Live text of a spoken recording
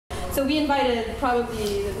So we invited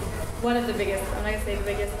probably one of the biggest, I'm not gonna say the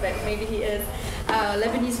biggest, but maybe he is,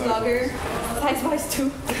 Lebanese blogger, size-wise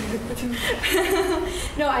too.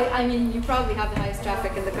 No, I mean, you probably have the highest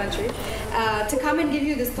traffic in the country, to come and give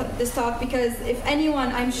you this talk, because if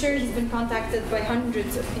anyone, I'm sure he's been contacted by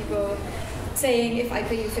hundreds of people saying, if I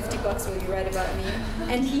pay you $50, will you write about me?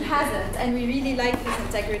 And he hasn't, and we really like his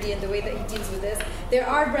integrity and the way that he deals with this. There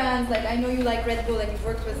are brands, like I know you like Red Bull and you've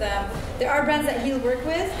worked with them, there are brands that he'll work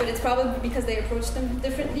with, but it's probably because they approach them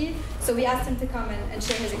differently. So we asked him to come and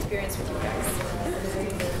share his experience with you guys.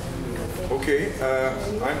 Okay,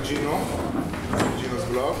 I'm Gino, I'm Gino's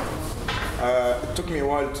blog. It took me a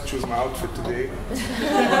while to choose my outfit today.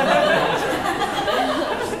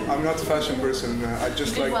 I'm not a fashion person. I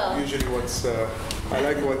just like usually what's the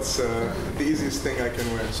easiest thing I can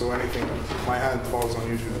wear. So anything my hand falls on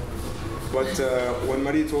usually. But when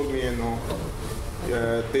Marie told me,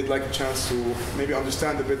 they'd like a chance to maybe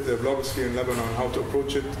understand a bit the blogosphere in Lebanon, how to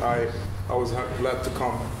approach it, I was glad to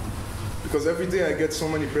come. Because every day I get so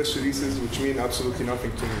many press releases which mean absolutely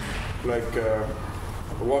nothing to me, like a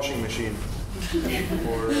washing machine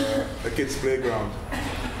or a kid's playground.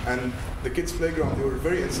 And the kids' playground, they were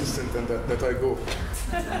very insistent that I go.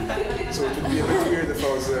 So it would be a bit weird if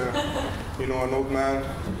I was, an old man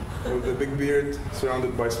with a big beard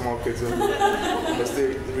surrounded by small kids. But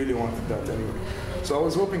they really wanted that anyway. So I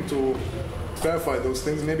was hoping to clarify those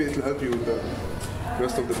things. Maybe it'll help you with the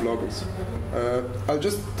rest of the bloggers. I'll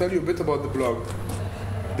just tell you a bit about the blog.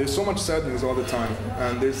 There's so much sad news all the time,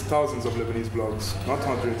 and there's thousands of Lebanese blogs. Not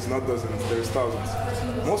hundreds, not dozens, there's thousands.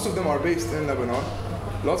 Most of them are based in Lebanon.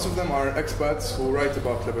 Lots of them are expats who write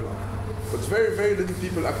about Lebanon. But very, very little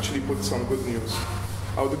people actually put some good news.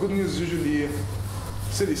 The good news is usually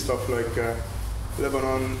silly stuff like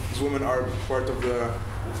Lebanon's women are part of the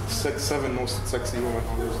 7 most sexy women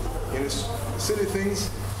on this. And it's silly things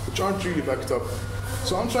which aren't really backed up.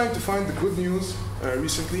 So I'm trying to find the good news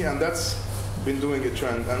recently, and that's been doing a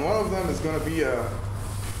trend. And one of them is going to be a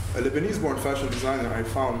Lebanese-born fashion designer I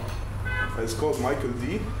found. It's called Michael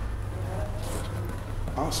D.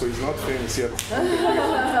 So he's not famous yet.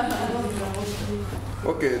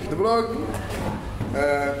 Okay, the blog.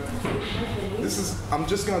 I'm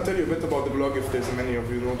just going to tell you a bit about the blog if there's many of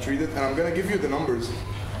you who don't read it. And I'm going to give you the numbers,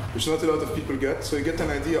 which not a lot of people get. So you get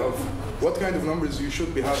an idea of what kind of numbers you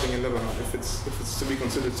should be having in Lebanon if it's to be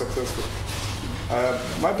considered successful.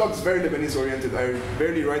 My blog is very Lebanese oriented. I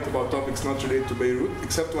barely write about topics not related to Beirut,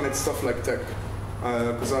 except when it's stuff like tech,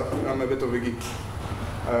 because I'm a bit of a geek.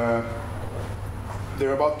 There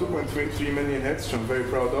are about 2.3 million hits, which I'm very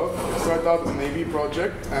proud of. It started out as an AB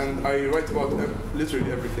project, and I write about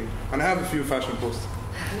literally everything. And I have a few fashion posts.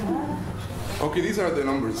 Okay, these are the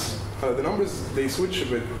numbers. The numbers, they switch a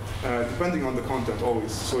bit, depending on the content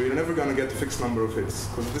always. So you're never going to get a fixed number of hits.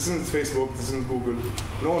 Because this isn't Facebook, this isn't Google.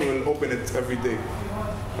 No one will open it every day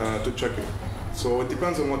to check it. So it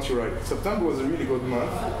depends on what you write. September was a really good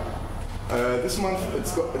month. This month,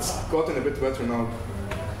 it's gotten a bit better now.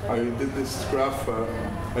 I did this graph,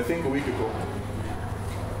 I think a week ago.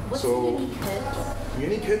 What's so unique hits?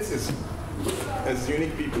 Unique hits is as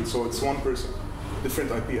unique people, so it's one person, different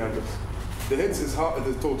IP address. The hits is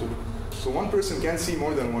the total. So one person can see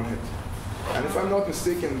more than one hit. And if I'm not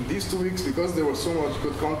mistaken, these 2 weeks, because there was so much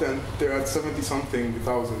good content, they're at 70-something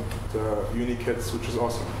thousand unique hits, which is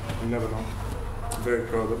awesome. You never know. I'm very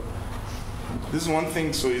proud of it. This is one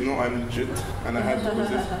thing, so you know I'm legit, and I had to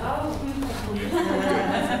put it.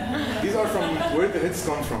 Okay. These are from where the hits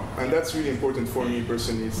come from, and that's really important for me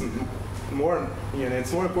personally. It's more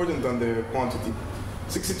important than the quantity.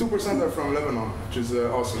 62% are from Lebanon, which is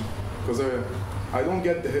awesome, because I don't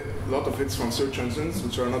get a lot of hits from search engines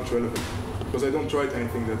which are not relevant, because I don't write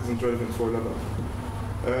anything that isn't relevant for Lebanon.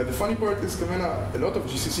 The funny part is, Kamena, a lot of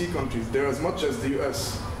GCC countries, they're as much as the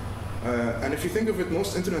US. And if you think of it,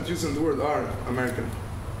 most internet users in the world are American.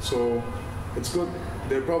 So it's good.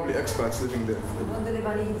 They're probably expats living there.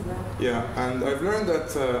 Yeah, and I've learned that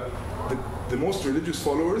the most religious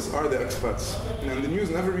followers are the expats. And the news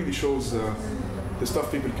never really shows the stuff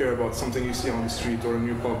people care about, something you see on the street or a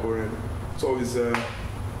new pub or anything. It's always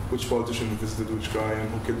which politician visited which guy and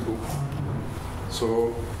who killed who.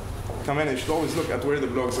 So Kamena, you should always look at where the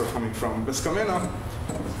blogs are coming from. But Kamena,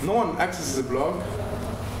 no one accesses a blog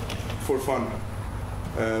for fun.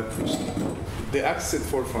 They access it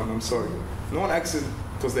for fun, I'm sorry. No one accesses it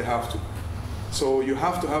because they have to. So you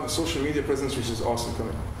have to have a social media presence, which is awesome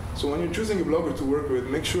coming. So when you're choosing a blogger to work with,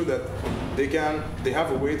 make sure that they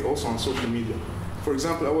have a weight also on social media. For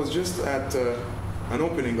example, I was just at an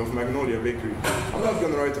opening of Magnolia Bakery. I'm not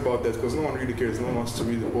going to write about that because no one really cares. No one wants to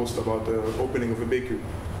read a post about the opening of a bakery.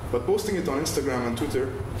 But posting it on Instagram and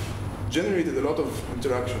Twitter generated a lot of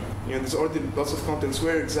interaction. There's already lots of contents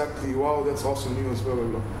where exactly, wow, that's awesome news, blah, blah,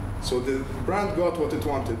 blah. So the brand got what it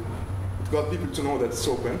wanted. It got people to know that it's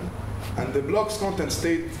open. And the blog's content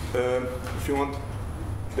stayed, if you want,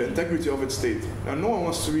 the integrity of it stayed. And no one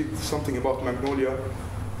wants to read something about Magnolia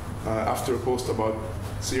after a post about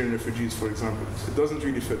Syrian refugees, for example. It doesn't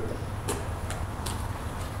really fit.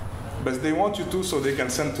 But they want you to, so they can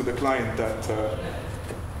send to the client that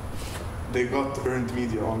they got earned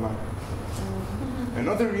media online.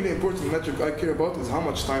 Another really important metric I care about is how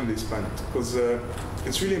much time they spend, because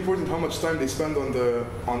it's really important how much time they spend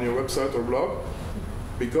on your website or blog,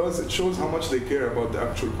 because it shows how much they care about the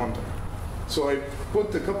actual content. So I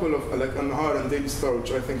put a couple of, like An-Nahar and Daily Star,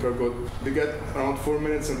 which I think are good. They get around 4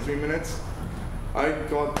 minutes and 3 minutes. I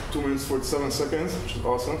got 2 minutes 47 seconds, which is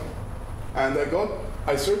awesome. And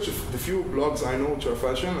I searched the few blogs I know which are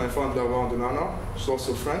fashion, and I found Dawa and Nana, which is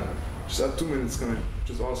also a friend, just at 2 minutes coming,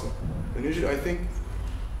 which is awesome. And usually I think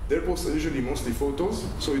their posts are usually mostly photos,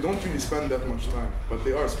 so you don't really spend that much time, but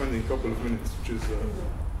they are spending a couple of minutes, which is,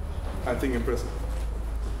 I think, impressive.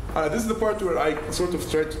 This is the part where I sort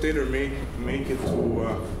of try to tailor make it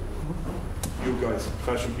to you guys,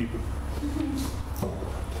 fashion people.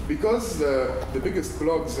 Because the biggest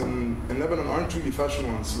blogs in Lebanon aren't really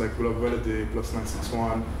fashion ones, like Blog Valide, Plus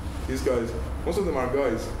 961. These guys, most of them are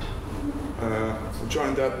guys which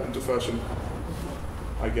aren't that into fashion,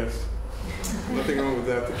 I guess. Nothing wrong with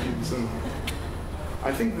that.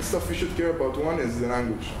 I think the stuff we should care about, one is the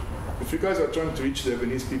language. If you guys are trying to reach the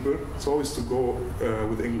Lebanese people, it's always to go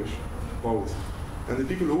with English, always. And the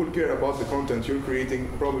people who will care about the content you're creating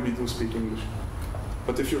probably do speak English.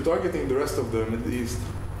 But if you're targeting the rest of the Middle East,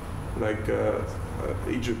 like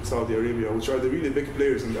Egypt, Saudi Arabia, which are the really big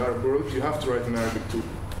players in the Arab world, you have to write in Arabic too.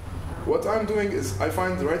 What I'm doing is I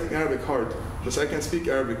find writing Arabic hard, because I can speak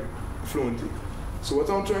Arabic fluently. So what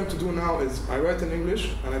I'm trying to do now is I write in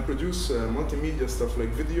English and I produce multimedia stuff like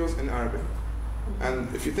videos in Arabic.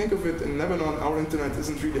 And if you think of it, in Lebanon, our internet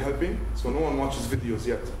isn't really helping, so no one watches videos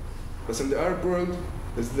yet. But in the Arab world,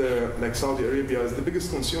 like Saudi Arabia is the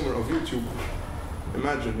biggest consumer of YouTube.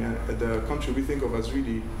 Imagine, the country we think of as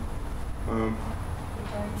really,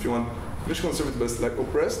 if you want, not conservative, but like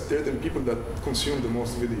oppressed, they're the people that consume the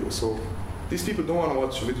most video. So these people don't want to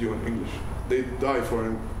watch video in English. They die for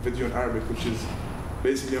a video in Arabic, which is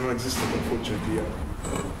basically non-existent, unfortunately.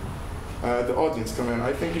 The audience, come in.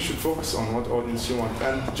 I think you should focus on what audience you want.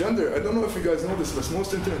 And gender, I don't know if you guys know this, but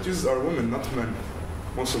most internet users are women, not men,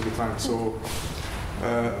 most of the time. So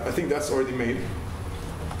I think that's already made.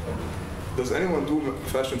 Does anyone do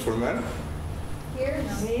fashion for men? Here?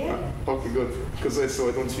 Yeah. Okay, good. Because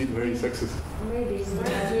I don't feel very sexist. Maybe.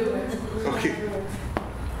 Okay.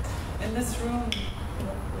 In this room.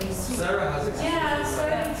 Sarah has experience. Yeah,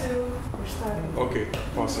 Sarah too. We're starting. Okay,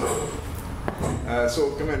 awesome.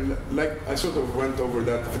 So, come in, like I sort of went over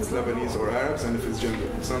that if it's Lebanese or Arabs and if it's gender.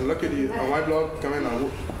 So luckily on my blog, come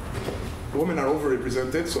in, women are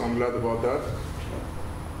overrepresented, so I'm glad about that.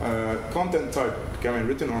 Content type, come in,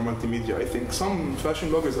 written or multimedia. I think some fashion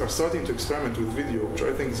bloggers are starting to experiment with video, which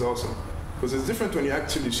I think is awesome. Because it's different when you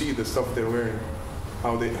actually see the stuff they're wearing,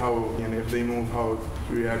 if they move, how it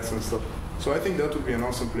reacts and stuff. So I think that would be an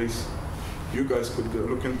awesome place you guys could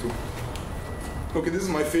look into. Okay, this is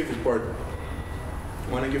my favorite part.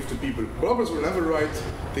 When I give to people. Bloggers will never write,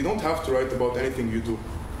 they don't have to write about anything you do.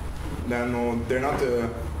 They're not a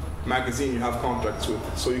magazine you have contracts with.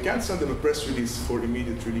 So you can't send them a press release for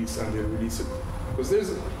immediate release and they'll release it. Because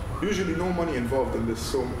there's usually no money involved in this,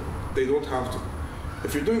 so they don't have to.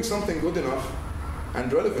 If you're doing something good enough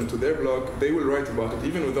and relevant to their blog, they will write about it,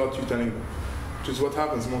 even without you telling them, which is what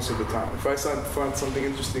happens most of the time. If I find something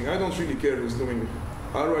interesting, I don't really care who's doing it.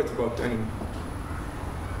 I'll write about anyone.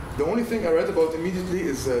 The only thing I write about immediately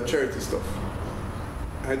is charity stuff.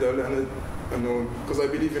 I know, because I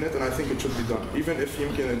believe in it and I think it should be done. Even if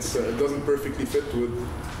it doesn't perfectly fit with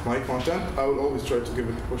my content, I will always try to give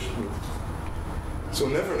it a push. So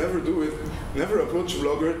never do it. Never approach a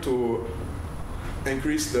blogger to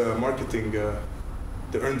increase the marketing,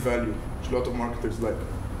 the earned value, which a lot of marketers like,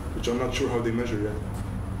 which I'm not sure how they measure yet.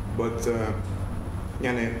 But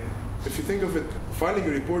if you think of it, filing a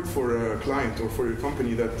report for a client or for your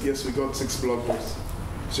company that, yes, we got 6 blog posts.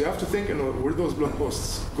 So you have to think, were those blog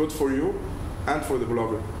posts good for you and for the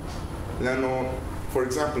blogger? Then, for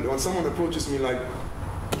example, when someone approaches me like,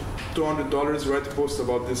 $200, write a post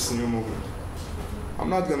about this new movement. I'm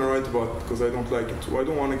not going to write about it because I don't like it. I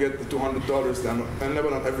don't want to get the $200, then in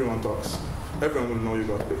Lebanon everyone talks. Everyone will know you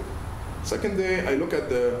got paid. Second day, I look at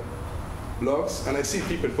the blogs and I see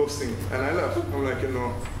people posting it, and I laugh. I'm like,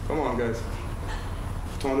 come on, guys.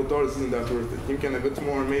 $200 isn't that worth it. You can a bit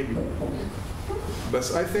more maybe. But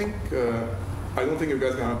I think, I don't think you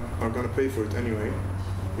guys are gonna pay for it anyway.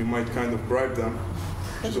 You might kind of bribe them,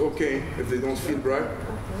 which is okay if they don't feel bribed.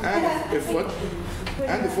 And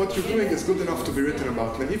if what you're doing is good enough to be written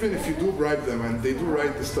about, and even if you do bribe them and they do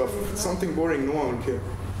write the stuff, if it's something boring, no one will care.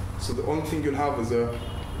 So the only thing you'll have is a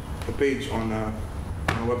page on a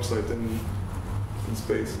website in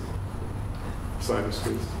space,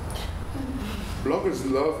 cyberspace. Bloggers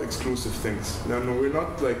love exclusive things. Now, no, we're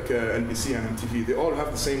not like NBC and MTV. They all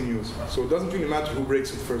have the same news. So it doesn't really matter who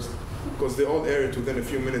breaks it first, because they all air it within a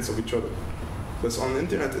few minutes of each other. But on the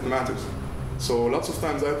internet, it matters. So lots of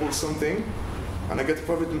times I post something, and I get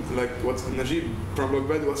probably like what Najib from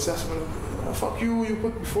Blogbed was saying, fuck you, you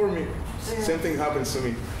put before me. Yeah. Same thing happens to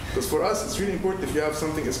me. Because for us, it's really important if you have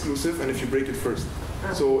something exclusive and if you break it first.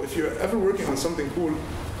 So if you're ever working on something cool,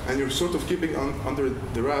 and you're sort of keeping under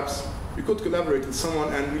the wraps, you could collaborate with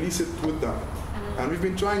someone and release it with them. And we've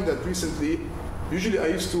been trying that recently. Usually I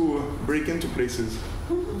used to break into places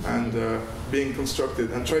and being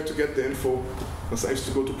constructed and try to get the info. Because I used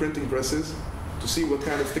to go to printing presses to see what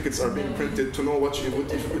kind of tickets are being printed, to know which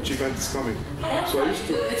event is coming. So I used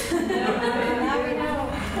to...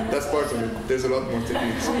 That's part of it. There's a lot more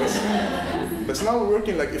techniques. But now we're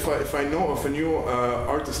working like if I know of a new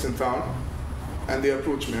artist in town, and they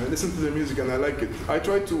approach me, and I listen to their music and I like it. I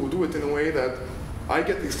try to do it in a way that I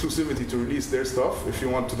get exclusivity to release their stuff, if you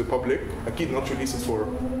want, to the public. I keep not release it for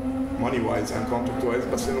money-wise and contract-wise,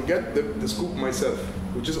 but get the scoop myself,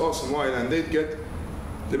 which is awesome. Why? And they get,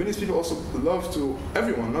 Lebanese people also love to,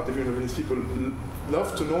 everyone, not even Lebanese people,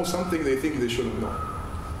 love to know something they think they shouldn't know.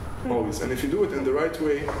 Always. And if you do it in the right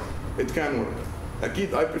way, it can work.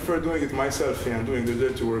 I prefer doing it myself and doing the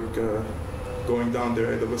dirty work, going down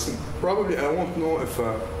there. Probably I won't know if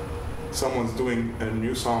someone's doing a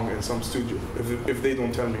new song in some studio if they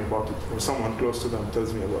don't tell me about it, or someone close to them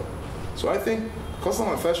tells me about it. So I think, custom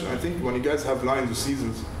and fashion, I think when you guys have lines or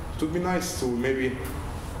seasons, it would be nice to maybe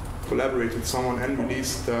collaborate with someone and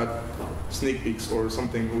release that sneak peeks or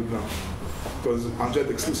something with them. Because Amjad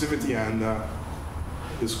exclusivity and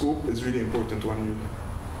the scoop is really important when you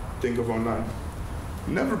think of online.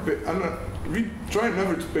 Never pay, try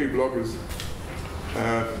never to pay bloggers.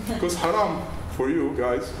 Because haram for you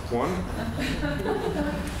guys, one.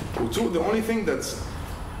 Two, the only thing that's,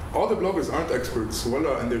 all the bloggers aren't experts,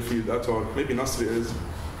 wallah, in their field at all. Maybe Nasri is.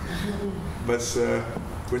 But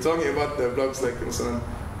we're talking about the blogs like,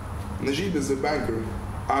 Najib is a banker,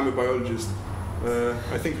 I'm a biologist.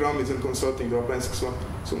 I think Rami is in consulting, the applying 6-1.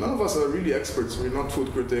 So none of us are really experts. We're not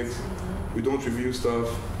food critics. We don't review stuff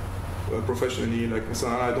professionally. Like,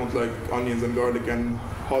 I don't like onions and garlic and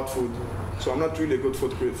hot food. So I'm not really a good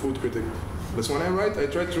food critic. But when I write, I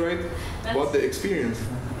try to write about the experience.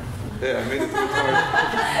 Yeah, I made it a bit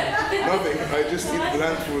hard. Nothing, I just eat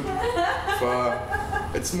bland food.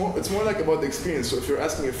 But it's more like about the experience. So if you're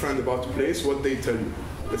asking a friend about a place, what they tell you.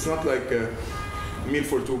 It's not like a meal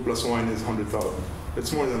for two plus wine is 100,000.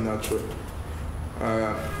 It's more than that, sure.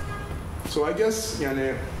 So I guess,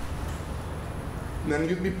 then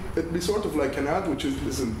it'd be sort of like an ad, which is,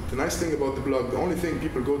 listen, the nice thing about the blog, the only thing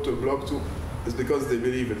people go to a blog to is because they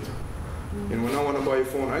believe it. When I want to buy a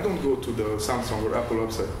phone, I don't go to the Samsung or Apple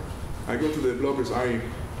website. I go to the bloggers I'm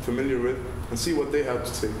familiar with and see what they have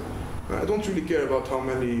to say. I don't really care about how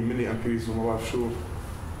many milliamperes or mobile show,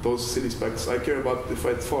 those silly specs. I care about if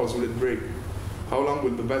it falls, will it break? How long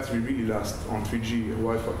will the battery really last on 3G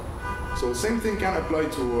or Wi-Fi? So same thing can apply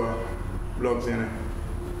to blogs.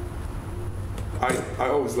 I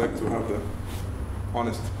always like to have the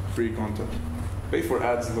honest, free content. Pay for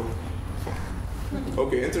ads though.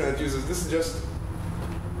 Okay, internet users, this is just,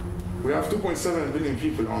 we have 2.7 billion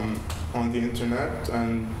people on the internet,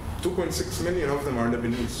 and 2.6 million of them are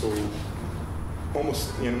Lebanese, so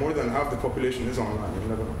almost more than half the population is online in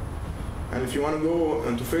Lebanon. And if you want to go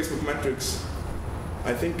into Facebook metrics,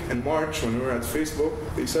 I think in March when we were at Facebook,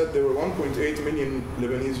 they said there were 1.8 million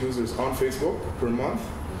Lebanese users on Facebook per month,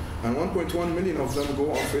 and 1.1 million of them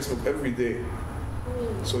go on Facebook every day.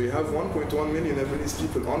 So you have 1.1 million Lebanese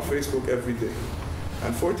people on Facebook every day.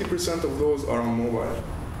 And 40% of those are on mobile.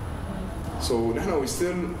 So now we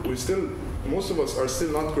still, most of us are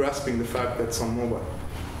still not grasping the fact that it's on mobile.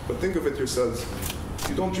 But think of it yourselves.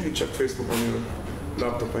 You don't really check Facebook on your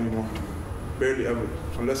laptop anymore. Barely ever.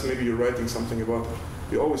 Unless maybe you're writing something about it.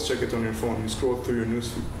 You always check it on your phone. You scroll through your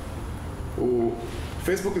newsfeed.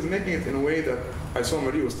 Facebook is making it in a way that I saw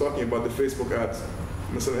Marie was talking about the Facebook ads.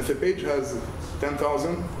 So if a page has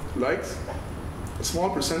 10,000 likes, a small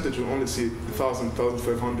percentage will only see 1,000,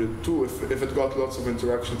 1,500, too, if it got lots of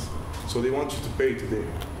interactions. So they want you to pay today.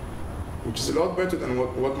 which is a lot better than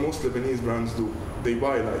what most Lebanese brands do. They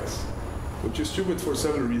buy likes, which is stupid for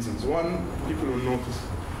several reasons. One, people will notice.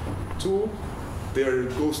 Two, they are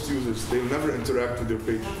ghost users. They will never interact with your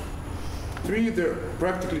page. Three, they're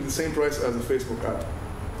practically the same price as a Facebook ad.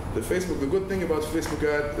 The good thing about Facebook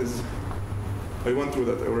ad is, I went through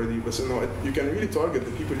that already, but you can really target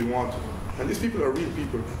the people you want. And these people are real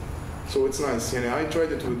people. So it's nice. I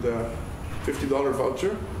tried it with a $50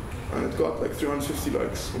 voucher, and it got like 350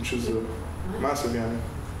 likes, which is massive.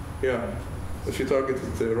 Yeah, if you target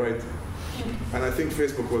it right. And I think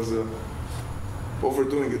Facebook was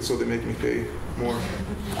overdoing it, so they make me pay more.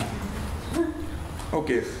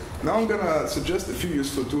 Okay, now I'm gonna suggest a few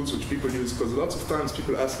useful tools which people use, because lots of times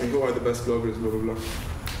people ask me who are the best bloggers, blah, blah, blah.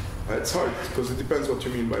 It's hard, because it depends what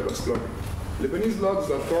you mean by best blogger.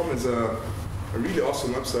 LebaneseBlogs.com is a really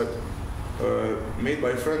awesome website made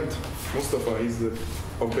by a friend, Mustafa. He's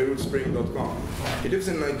of BeirutSpring.com. He lives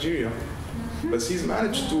in Nigeria, but he's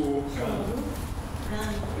managed to...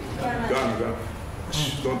 Ghana.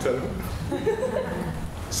 Shh, don't tell him.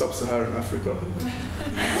 Sub-Saharan Africa.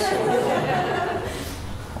 So,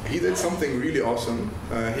 he did something really awesome.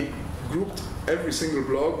 He grouped every single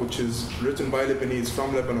blog which is written by Lebanese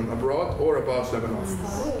from Lebanon abroad or about Lebanon.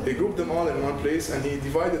 He grouped them all in one place, and he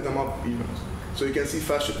divided them up even. So you can see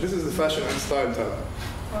fashion. This is the fashion and style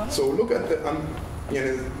tab. So look at the,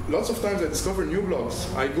 lots of times I discover new blogs.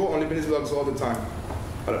 I go on Lebanese blogs all the time.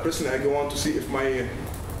 Personally, I go on to see if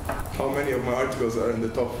how many of my articles are in the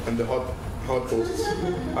top and the hot posts.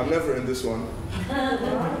 I'm never in this one,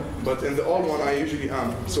 but in the all one I usually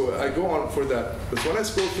am. So I go on for that. But when I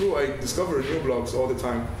scroll through, I discover new blogs all the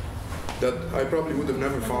time that I probably would have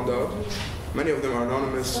never found out. Many of them are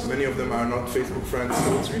anonymous, many of them are not Facebook friends,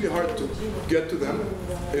 so it's really hard to get to them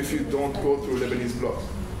if you don't go through Lebanese blogs.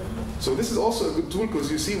 So this is also a good tool,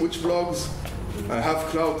 because you see which blogs have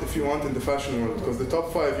clout, if you want, in the fashion world. Because the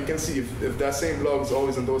top 5, you can see if that same blog is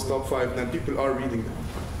always in those top 5, then people are reading them.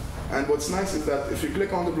 And what's nice is that if you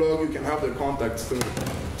click on the blog, you can have their contacts too.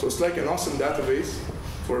 So it's like an awesome database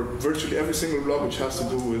for virtually every single blog which has to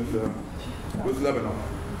do with Lebanon.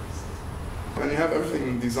 And you have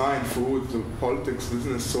everything: design, food, politics,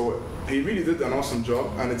 business. So he really did an awesome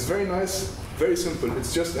job, and it's very nice, very simple.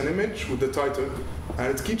 It's just an image with the title,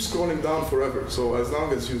 and it keeps scrolling down forever. So as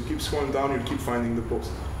long as you keep scrolling down, you'll keep finding the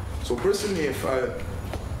post. So personally, if I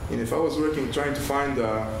was trying to find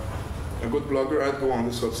a good blogger, I'd go on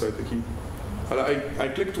this website. I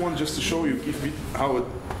clicked one just to show you how it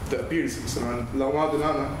appears. So on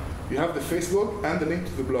you have the Facebook and the link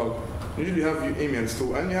to the blog. Usually you have your emails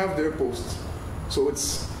too, and you have their posts. So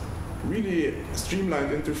it's really a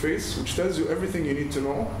streamlined interface which tells you everything you need to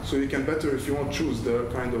know, so you can better, if you want, choose the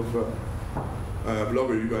kind of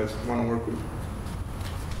blogger you guys want to work with.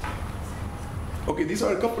 Okay, these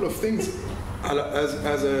are a couple of things.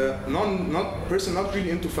 As a person not really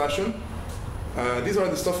into fashion, these are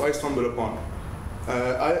the stuff I stumbled upon.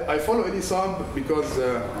 I follow Elisab because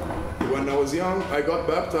when I was young, I got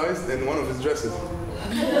baptized in one of his dresses.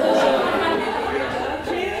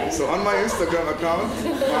 So on my Instagram account,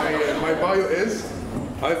 my bio is,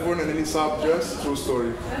 I've worn an Elisab dress, true story.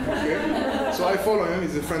 Okay? So I follow him,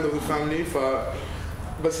 he's a friend of the family,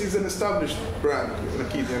 but he's an established brand,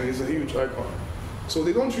 and he's a huge icon. So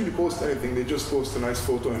they don't really post anything, they just post a nice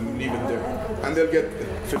photo and leave it there. And they'll get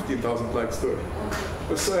 15,000 likes to it.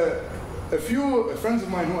 But a few friends of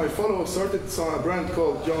mine who I follow started a brand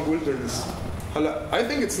called Young Wilderness. I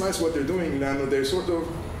think it's nice what they're doing, Lano. They're sort of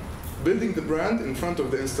building the brand in front of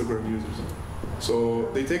the Instagram users. So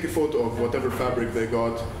they take a photo of whatever fabric they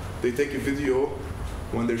got, they take a video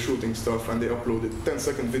when they're shooting stuff, and they upload it,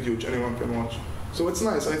 10-second video which anyone can watch. So it's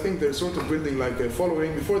nice. I think they're sort of building like a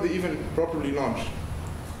following before they even properly launch.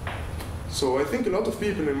 So I think a lot of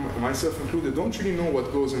people, and myself included, don't really know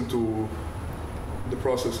what goes into the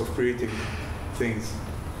process of creating things.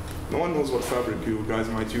 No one knows what fabric you guys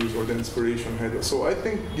might use or the inspiration head. So I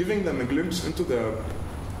think giving them a glimpse into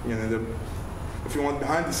if you want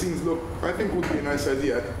behind the scenes look, I think would be a nice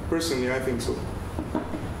idea. Personally, I think so.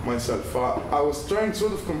 Myself, I was trying to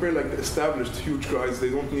sort of compare like the established huge guys. They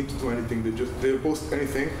don't need to do anything. They'll post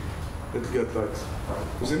anything that'll get likes.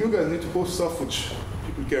 Because the new guys need to post stuff which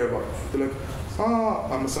people care about. They're like,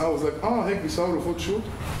 I was like, hey, we saw a photo shoot,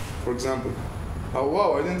 for example. Oh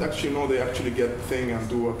wow, I didn't actually know they actually get the thing and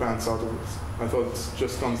do a pants out of it. I thought it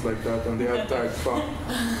just comes like that, and they had tagged fun.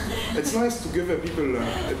 It's nice to give people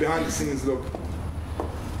a behind the scenes look.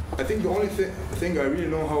 I think the only thing I really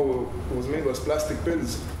know how it was made was plastic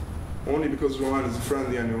pills, only because Rowan is a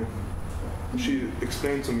friend, she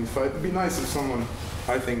explained to me. It'd be nice if someone,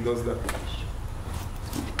 I think, does that.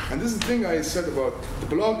 And this is the thing I said about the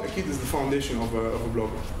blog. Akid is the foundation of a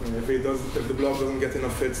blog. If the blog doesn't get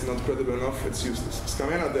enough hits, not credible enough, it's useless.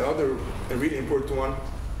 Skamena, the other really important one,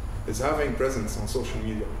 is having presence on social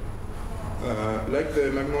media. Like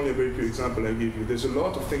the Magnolia Berry Pure example I gave you, there's a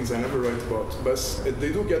lot of things I never write about, but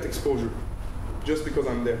they do get exposure just because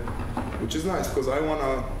I'm there, which is nice because I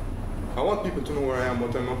want people to know where I am,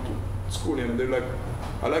 what I'm up to. It's cool, and they're like,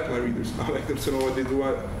 I like my readers. I like them to know what they do.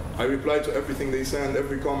 I reply to everything they send,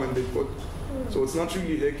 every comment they put. So it's not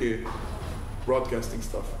really like broadcasting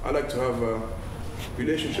stuff. I like to have a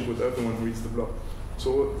relationship with everyone who reads the blog.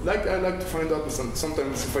 So I like to find out,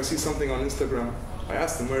 sometimes if I see something on Instagram, I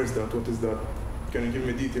ask them, where is that, what is that? Can you give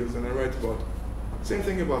me details? And I write about it. Same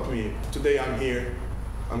thing about me. Today I'm here,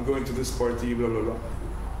 I'm going to this party, blah, blah, blah.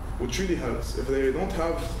 Which really helps. If they don't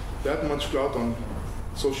have that much clout on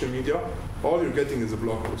social media, all you're getting is a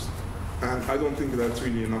blog post. And I don't think that's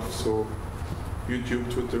really enough. So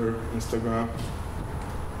YouTube, Twitter, Instagram,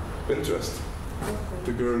 Pinterest,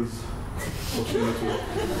 the girls, social network,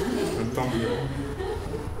 and Tumblr.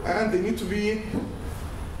 And they need to be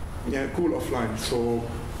cool offline. So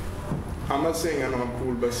I'm not saying I know I'm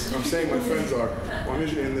cool, but I'm saying my friends are. I'm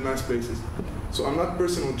usually in the nice places. So I'm not a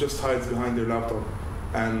person who just hides behind their laptop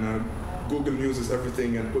and Google News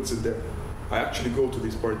everything and puts it there. I actually go to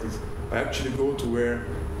these parties. I actually go to where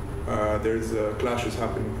there's clashes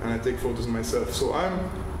happening, and I take photos myself. So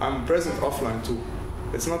I'm present offline too.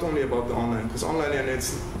 It's not only about the online, because online and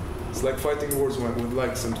it's like fighting wars with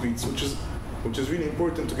likes and tweets, which is really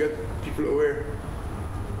important to get people aware.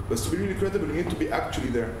 But to be really credible, you need to be actually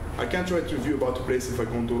there. I can't write a review about a place if I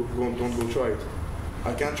don't go try it.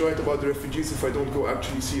 I can't write about the refugees if I don't go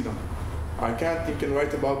actually see them. I can't even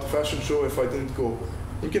write about the fashion show if I didn't go.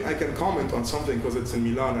 I can comment on something because it's in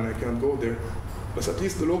Milan and I can't go there. But at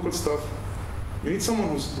least the local stuff, you need someone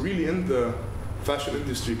who's really in the fashion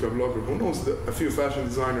industry, a blogger, who knows a few fashion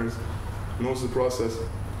designers, knows the process.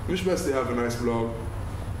 Which best they have a nice blog,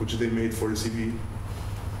 which they made for the CV.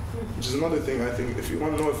 Which is another thing, I think. If you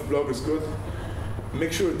want to know if a blog is good,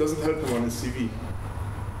 make sure it doesn't help him on his CV.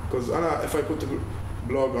 Because if I put a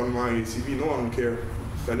blog on my CV, no one will care.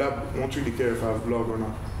 The lab won't really care if I have a blog or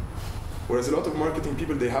not. Whereas a lot of marketing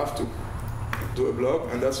people, they have to do a blog,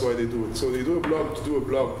 and that's why they do it. So they do a blog to do a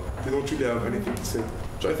blog. They don't really have anything to say,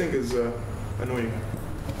 which I think is annoying.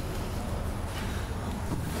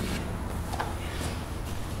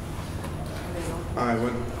 I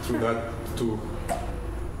went through that too.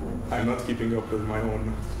 I'm not keeping up with my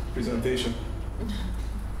own presentation.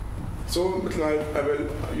 So,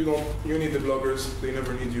 you need the bloggers. They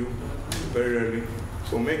never need you, very rarely.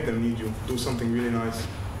 So make them need you. Do something really nice.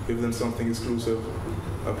 Give them something exclusive.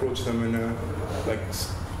 Approach them and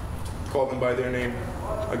call them by their name.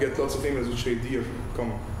 I get lots of emails which say, "Dear,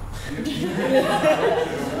 come on,"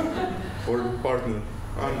 or partner.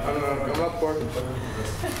 I'm not partner.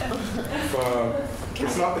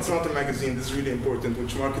 It's not a magazine. This is really important,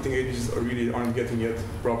 which marketing agencies aren't getting yet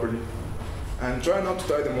properly. And try not to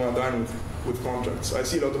tie them down with contracts. I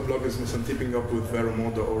see a lot of bloggers tipping up with Vero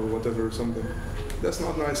Moda or whatever or something. That's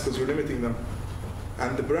not nice because you're limiting them.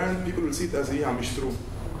 And the brand, people will see it as مش true.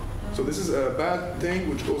 So this is a bad thing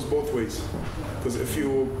which goes both ways. Because if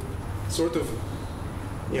you sort of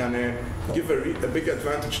give a big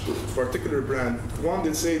advantage to a particular brand, one,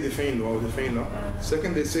 they say defend or defend.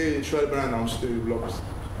 Second, they say try brand on blogs.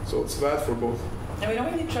 So it's bad for both. And we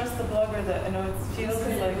don't really trust the blogger that it feels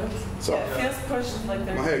like it feels pushed like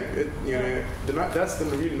they're. That's the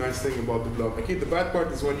really nice thing about the blog. Okay, the bad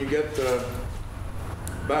part is when you get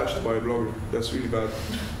bashed by a blogger. That's really bad.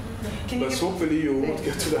 But hopefully you won't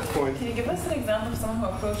get to that point. Can you give us an example of someone who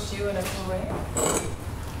approached you in a cool way?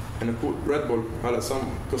 And a cool Red Bull,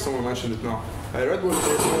 because someone mentioned it now. Red Bull,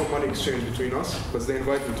 there's no money exchange between us, but they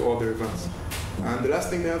invite me to all their events. And the last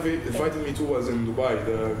thing they invited me to was in Dubai,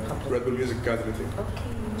 the Red Bull Music Academy thing.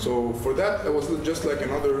 So for that, I was just like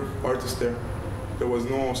another artist there. There was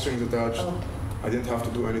no strings attached. I didn't have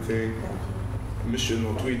to do anything. Mission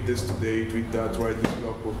or tweet this today, tweet that, write this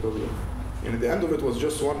blog post, blah, blah. And at the end of it was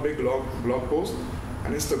just one big blog post,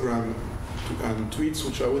 and Instagram and tweets,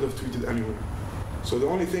 which I would have tweeted anyway. So the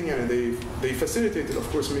only thing, they facilitated, of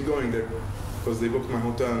course, me going there, because they booked my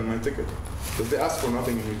hotel and my ticket. But they asked for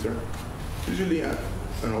nothing in return. Usually,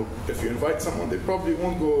 if you invite someone, they probably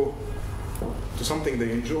won't go to something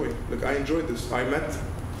they enjoy. Like, I enjoyed this. I met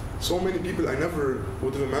so many people I never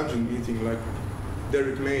would have imagined meeting, like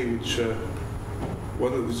Derek May, which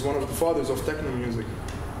was one of the fathers of techno music.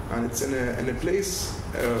 And it's in a place,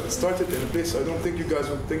 it started in a place I don't think you guys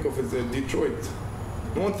would think of as Detroit.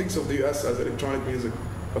 No one thinks of the US as electronic music,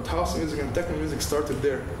 but house music and techno music started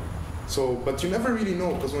there. So, but you never really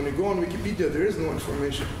know, because when you go on Wikipedia, there is no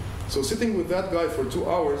information. So sitting with that guy for 2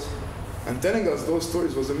 hours and telling us those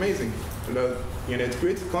stories was amazing. And, it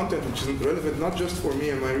created content which is relevant not just for me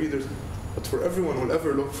and my readers, but for everyone who will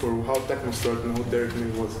ever look for how techno started and how Derek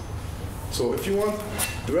May was. So if you want,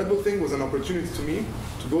 the Red Bull thing was an opportunity to me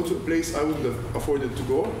to go to a place I wouldn't have afforded to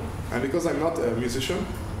go. And because I'm not a musician,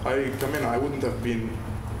 I wouldn't have been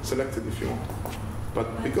selected if you want.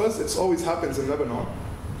 But because it's always happens in Lebanon.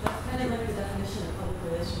 That's kind of like the definition of public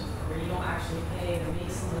relations, where you don't actually pay to make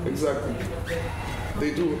someone. Exactly.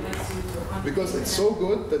 They do. Because it's so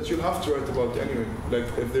good that you'll have to write about it anyway. Like,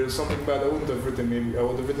 if there's something bad, I wouldn't have written maybe. I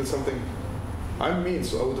would have written something. I'm mean,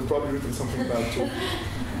 so I would have probably written something bad too.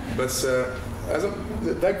 But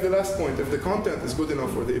like the last point, if the content is good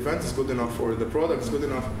enough, or the event is good enough, or the product is good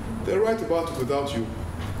enough, they'll write about it without you.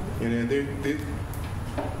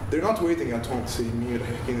 They're not waiting at home to say,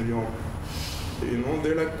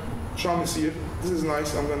 they're like, Sham is here, this is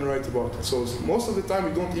nice, I'm going to write about it. So most of the time,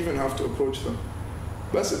 you don't even have to approach them.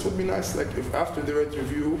 But it would be nice, like, if after they read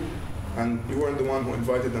review, and you weren't the one who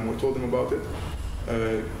invited them or told them about it,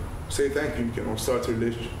 say thank you, or start a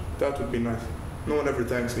relationship. That would be nice. No one ever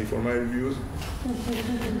thanks me for my reviews.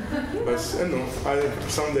 But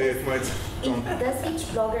someday it might come. Does each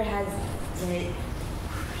blogger has,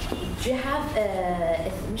 do you have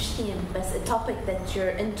a topic that you're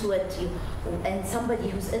into it, and somebody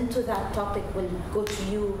who's into that topic will go to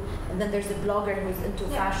you, and then there's a blogger who's into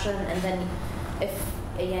fashion, and then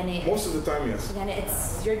most of the time, yes.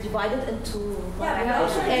 You're divided into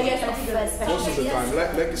areas of specialty. Most of the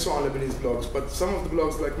time, like you saw on Lebanese blogs, but some of the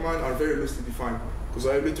blogs like mine are very loosely defined, because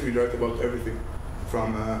I literally write about everything,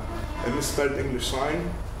 from a misspelled English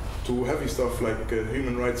sign to heavy stuff like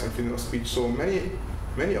human rights and freedom of speech. So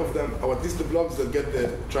many of them, or at least the blogs that get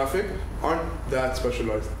the traffic, aren't that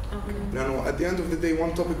specialized. Okay. At the end of the day,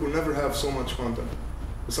 one topic will never have so much content.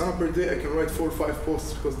 Per day, I can write 4 or 5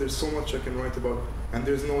 posts because there's so much I can write about, and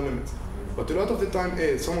there's no limit. But a lot of the time,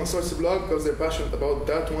 someone starts a blog because they're passionate about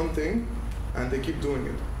that one thing, and they keep doing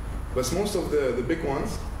it. But most of the big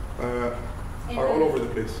ones are all over the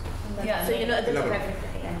place. Yeah, so you know everything.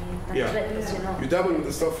 Yeah. You dabble with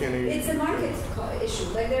the stuff, It's a market issue.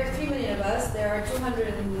 Like, there are 3 million of us. There are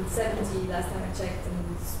 270 last time I checked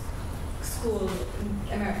in school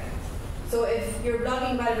in America. So if you're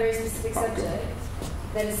blogging about a very specific subject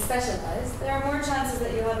that is specialized, there are more chances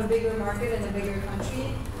that you'll have a bigger market in a bigger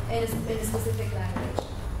country in a specific language.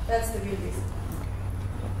 That's the real reason.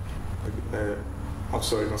 I'm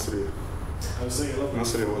sorry, Nasriya. I was saying,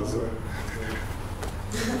 Nasriya was.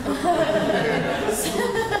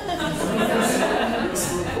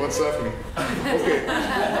 What's happening? Okay.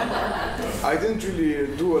 I didn't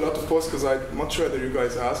really do a lot of posts because I'd much rather you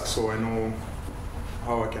guys ask, so I know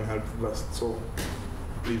how I can help best. So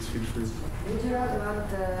please feel free. Would you write about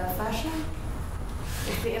fashion?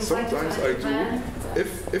 Sometimes I do.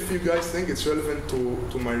 If you guys think it's relevant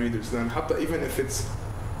to my readers, then even if it's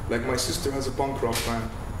like my sister has a punk rock band,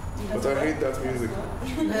 but I hate that music.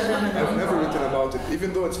 I've never written about it,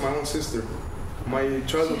 even though it's my own sister. My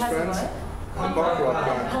childhood friends, a punk rock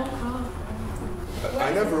band.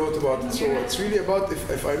 I never wrote about it, so it's really about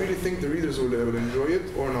if I really think the readers will enjoy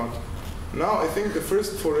it or not. Now I think the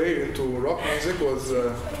first foray into rock music was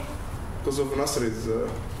because of Nasri's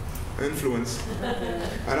influence.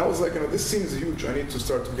 And I was like, this seems huge, I need to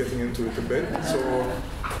start getting into it a bit. So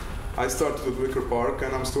I started with Wicker Park,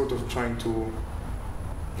 and I'm sort of trying to,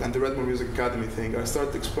 and the Red Bull Music Academy thing, I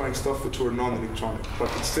started exploring stuff which were non-electronic, but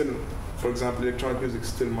it's still, for example, electronic music is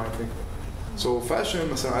still my thing. So fashion,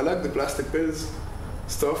 I like the plastic pills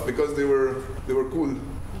stuff because they were cool.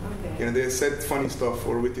 Okay. They said funny stuff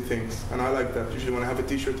or witty things, and I like that. Usually when I have a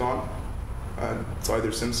t-shirt on, it's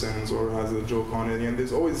either Simpsons or has a joke on it, and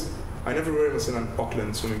there's always, I never wear an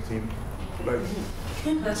Auckland swimming team. Like,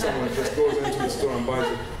 someone just goes into the store and buys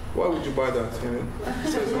it. Why would you buy that?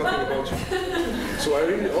 It says nothing about you. So I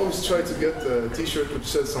really always try to get a t-shirt which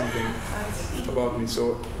says something about me.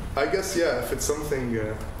 So I guess, if it's something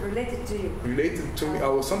related to you, related to me,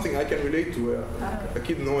 or something I can relate to. A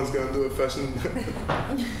kid, no one's gonna do a fashion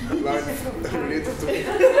line related to me.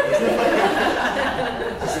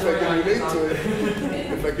 If I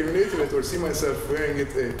can relate to it, or see myself wearing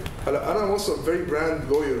it, and I'm also a very brand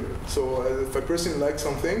loyal. So if a person likes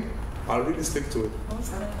something, I'll really stick to it.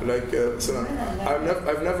 Like,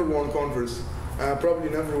 I've never worn Converse, and I probably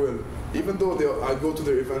never will. Even though I go to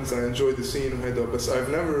their events and I enjoy the scene, but I've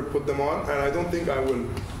never put them on, and I don't think I will.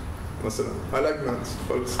 I like Vans,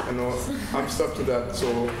 but I'm stuck to that.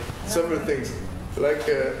 So several things. like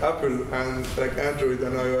Apple and like Android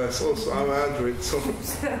and iOS. Also, I'm Android, so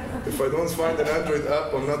if I don't find an Android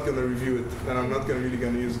app, I'm not gonna review it, and I'm not really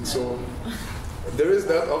gonna use it. So there is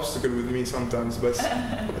that obstacle with me sometimes. But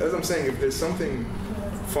as I'm saying, if there's something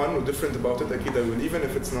fun or different about it, I will, even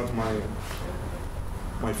if it's not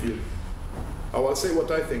my field. I will say what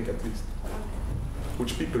I think at least,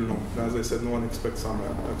 which people know. As I said, no one expects I'm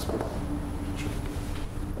an expert.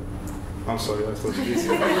 I'm sorry, I thought it was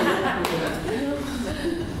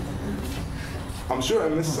I'm sure I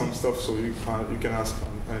missed some stuff, so you can ask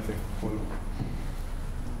anything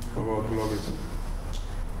about bloggers.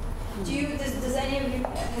 Has any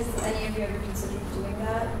of you ever considered doing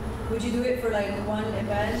that? Would you do it for like one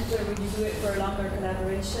event, or would you do it for a longer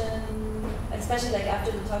collaboration? Especially like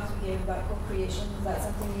after the talks we gave about co-creation, is that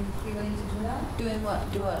something you'd be willing to do now? Doing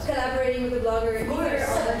what? Do what? Collaborating with a blogger. Of course.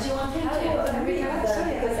 Do you want him to?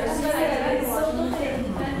 It's so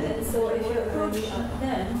independent. So if you approach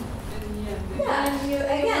them,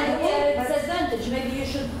 again, it's advantage. Maybe you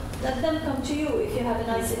should let them come to you if you have a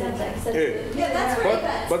nice event like that. Yeah, that's great.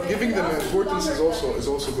 But giving them importance is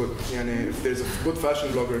also good. If there's a good fashion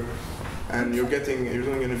blogger and you're doing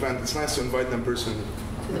an event, it's nice to invite them personally.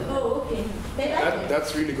 Oh, okay.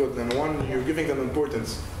 That's really good. And one, you're giving them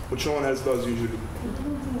importance, which no one else does usually.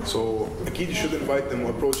 So you should invite them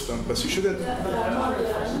or approach them, but you shouldn't.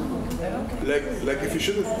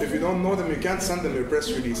 If you don't know them, you can't send them your press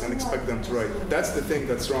release and expect them to write. That's the thing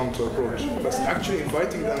that's wrong to approach. But actually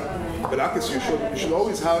inviting them, you should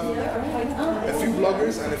always have a few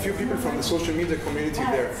bloggers and a few people from the social media community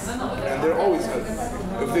there, and they're always helpful.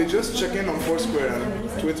 If they just check in on Foursquare and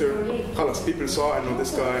Twitter, people saw, I know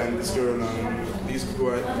this guy and this girl and these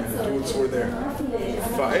dudes were there.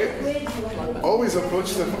 But always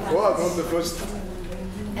approach them. Well, don't approach them.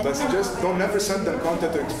 But just never send them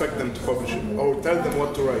content or expect them to publish it or tell them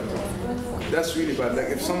what to write. That's really bad. Like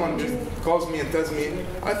if someone just calls me and tells me,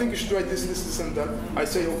 I think you should write this, and that, I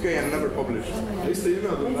say okay and never publish. I used to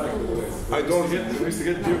email them back, by the way. I don't. We used to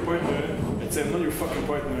get dear partner and say, I'm not your fucking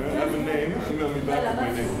partner. I have a name, email me back with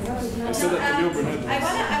my name. I said that to Leo Burnett. I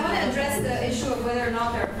want to address the issue of whether or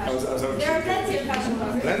not there are fashion. There are plenty of fashion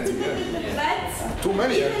bloggers. Plenty, yeah. But too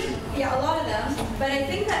many, actually. Yeah, a lot of them. But I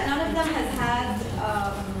think that none of them has had.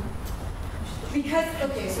 Because,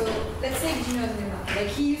 okay, so let's say Gino is like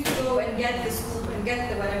he used to go and get the scoop and get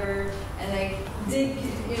the whatever and like dig,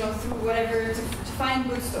 through whatever to find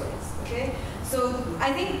good stories, okay? So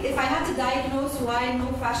I think if I had to diagnose why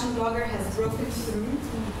no fashion blogger has broken through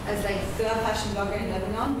as like the fashion blogger in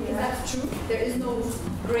Lebanon, because that's true, there is no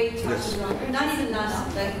great fashion blogger, not even Nana.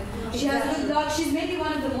 Like she has a good blog, she's maybe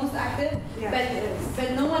one of the most active,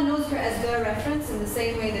 but no one knows her as the reference in the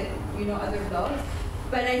same way that other blogs.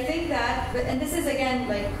 But I think that, and this is again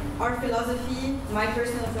like our philosophy, my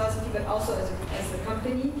personal philosophy, but also as a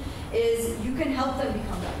company, is you can help them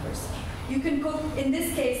become that person. You can in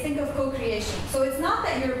this case, think of co-creation. So it's not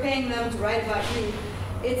that you're paying them to write about you,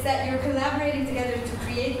 it's that you're collaborating together to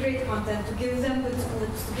create great content, to give them good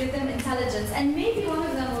tools, to give them intelligence, and maybe one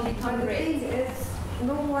of them will become great.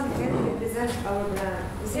 No one can represent our brand.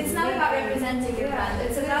 It's not about representing your brand.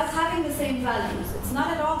 It's about having the same values. It's not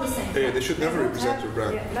at all the same. Yeah, they should never represent your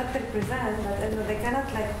brand. Yeah, not represent, but they cannot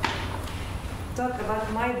talk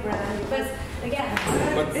about my brand. But again,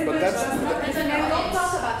 but that's don't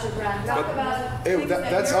talk about your brand. Talk about.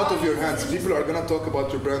 That's out of your hands. People are gonna talk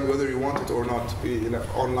about your brand whether you want it or not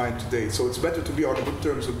online today. So it's better to be on good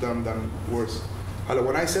terms with them than worse.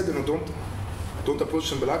 When I said don't approach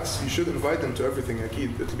them بالعكس, you should invite them to everything.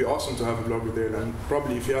 It would be awesome to have a blogger there, and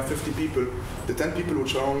probably if you have 50 people, the 10 people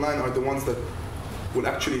which are online are the ones that will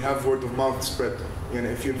actually have word of mouth spread.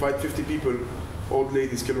 If you invite 50 people, old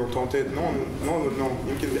ladies كلهم طونتات, no,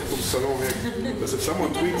 يمكن بيحكوا بالصالون هيك. But if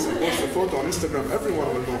someone tweets and posts a photo on Instagram, everyone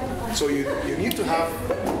will know. So you need to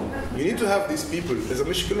have these people. إذا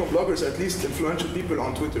مش كلهم bloggers, at least influential people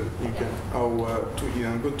on Twitter يمكن أو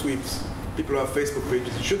good tweets. People who have Facebook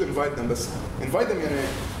pages, you should invite them, but invite them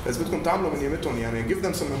as بدكم تعملوا من يمتهم, give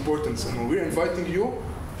them some importance. We're inviting you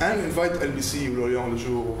and invite LBC ولوريان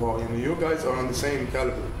لجو. You guys are on the same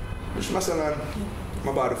caliber. مش مثلا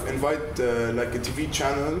ما بعرف invite like a TV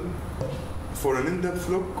channel for an in-depth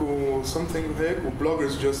look or something هيك,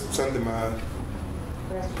 bloggers just send them a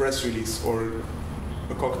press release or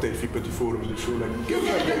a cocktail في petit four ومدري شو, give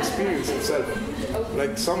them the experience itself.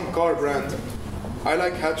 Like some car brand. I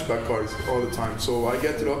like hatchback cars all the time, so I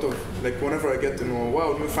get a lot of, whenever I get to know,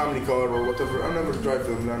 wow, new family car or whatever, I never drive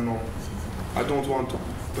them, no, I don't want to.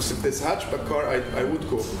 But if there's a hatchback car, I would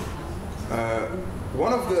go.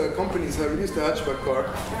 One of the companies that released a hatchback car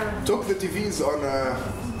took the TVs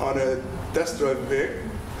on a test drive here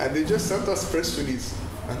And they just sent us press release.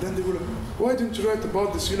 And then they were like, why didn't you write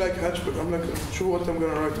about this? You like hatch? But I'm like, sure what I'm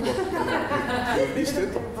going to write about. You released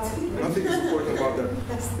it. Nothing is important about that.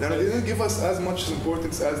 And they didn't give us as much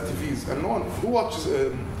importance as TVs. And no one, who watches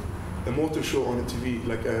a motor show on a TV?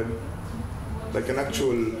 Like an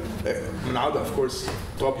actual, Manada, of course,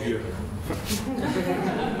 Top Gear.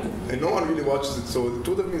 And no one really watches it. So it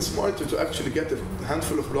would have been smarter to actually get a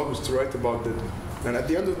handful of bloggers to write about it. And at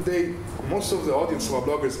the end of the day, most of the audience of our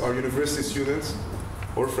bloggers are university students,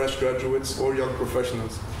 or fresh graduates, or young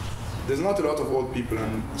professionals. There's not a lot of old people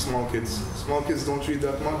and small kids. Small kids don't read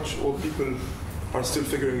that much. Old people are still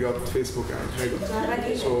figuring out Facebook and Hegel.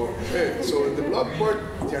 So the blog part,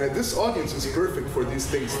 this audience is perfect for these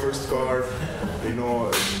things. First car,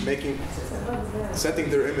 setting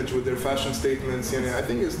their image with their fashion statements. I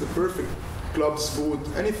think it's the perfect clubs, food,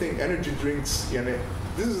 anything, energy drinks.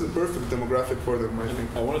 This is the perfect demographic for them, I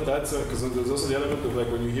think. I wanted to add to because there's also the element of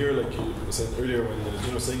when you hear, like you said earlier, when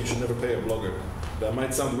Gino was saying you should never pay a blogger. That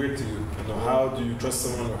might sound weird to you. How do you trust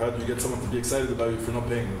someone, or how do you get someone to be excited about you if you're not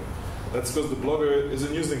paying them? That's because the blogger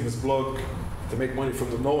isn't using his blog to make money from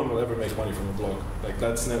them. No one will ever make money from a blog. Like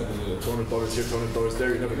that's never $200 here, $200 there.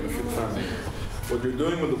 You're never going to feed the family. What you're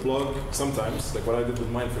doing with the blog sometimes, like what I did with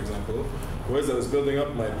mine, for example, was I was building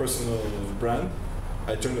up my personal brand.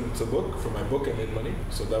 I turned it into a book. For my book, I made money.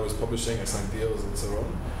 So that was publishing, I signed deals, and so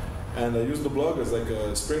on. And I used the blog as like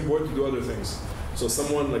a springboard to do other things. So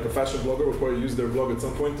someone, like a fashion blogger, will probably use their blog at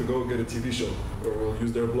some point to go get a TV show. Or will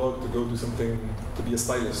use their blog to go do something, to be a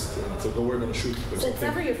stylist, to go work on a shoot. So it's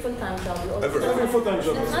never your full-time job? It's never your full-time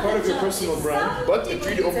job. It's part of your personal brand. But it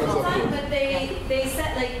really opens up doors. But they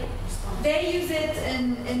set, they use it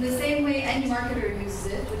in the same way any marketer uses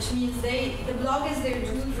it, which means the blog is their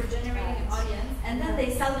tool for generating an audience, and then they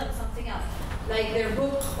sell them something else, like their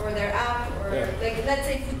book or their app, or let's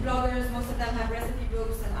say food bloggers. Most of them have recipe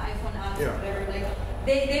books and iPhone apps, or whatever.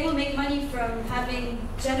 They will make money from having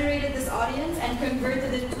generated this audience and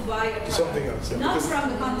converted it to buy a product. Something else. Yeah. Not from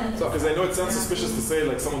the content. Because I know it sounds suspicious to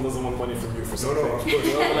say someone doesn't want money from you for something. No, of course.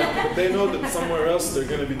 But they know that somewhere else they're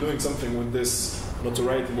going to be doing something with this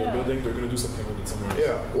notoriety they're building. They're going to do something with it somewhere else.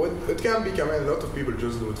 Yeah, it can be. A lot of people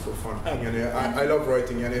just do it for fun. I love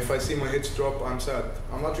writing, and if I see my hits drop, I'm sad.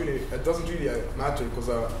 I'm not really. It doesn't really matter because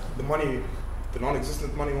the money, the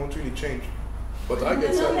non-existent money, won't really change. But I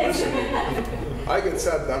get sad personally. I get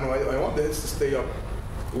sad, I want the hits to stay up.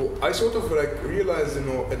 I sort of realized,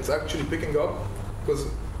 it's actually picking up because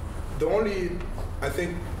the only, I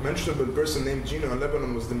think, mentionable person named Gino in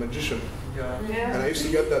Lebanon was the magician. And I used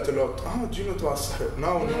to get that a lot. Gino to us.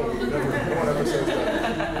 Now, no one ever says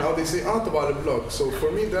that. Now they say, تبع الblog. So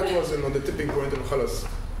for me, that was the tipping point in خلاص.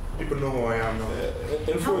 People know who I am now.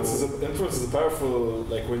 Influence is a powerful,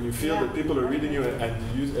 when you feel that people are reading you and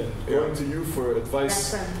going to you for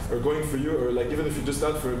advice, or going for you, or even if you're just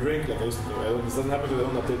out for a drink, I used to do. This doesn't happen because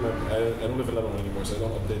I don't update I don't live in Lebanon anymore, so I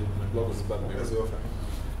don't update my blog. It's bad as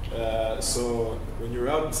often. So when you're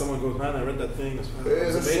out and someone goes, man, I read that thing, it's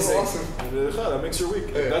amazing. So awesome. And that makes your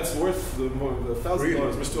week. That's worth the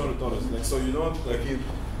 $1,000, just $200. So you know,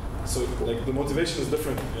 so the motivation is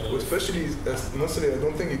different. Especially, mostly, I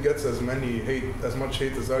don't think it gets as much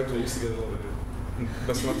hate as I do. I used to get a lot of it.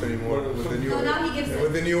 That's not anymore with the new now he gives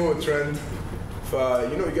with the new trend.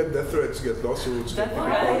 You get death threats, you get lawsuits. Not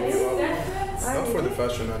for the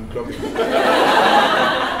fashion and clubbing.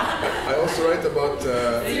 I also write about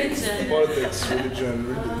politics,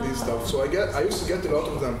 religion, these stuff. So I used to get a lot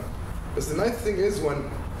of them. But the nice thing is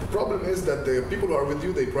the problem is that the people who are with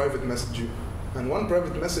you, they private message you. And one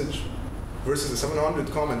private message versus the 700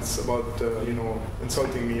 comments about,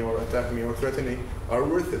 insulting me or attacking me or threatening are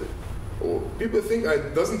worth it. People think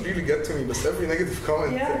it doesn't really get to me, but every negative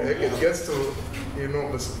comment, it gets to,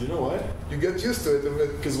 listen. You know why? You get used to it a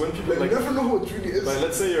bit. Because when people you never know who it really is.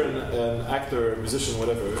 Let's say you're an actor, musician,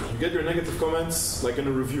 whatever. You get your negative comments in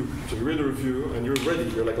a review. So you read a review and you're ready.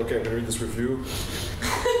 You're like, okay, I'm gonna read this review.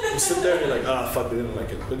 You sit there and you're like, fuck, they didn't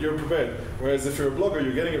like it. But you're prepared. Whereas if you're a blogger,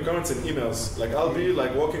 you're getting your comments in emails. I'll be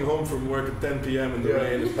walking home from work at 10 p.m. in the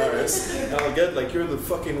rain in Paris, and I'll get you're the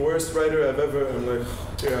fucking worst writer I've ever. And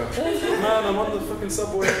man, I'm on the fucking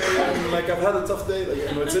subway, and I've had a tough day.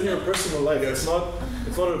 It's in your personal life. It's not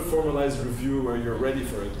a formalized review where you're ready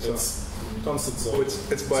for it. It's constant. So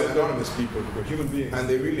it's by anonymous people. We're human beings, and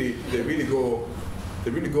they really go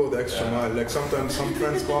the extra mile. Sometimes some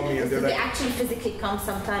friends call me and they're they actually physically come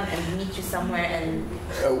sometime and meet you somewhere and.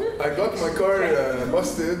 I got my car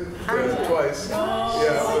busted twice.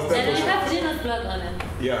 And you have Gino's blood on it.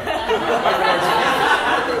 Yeah.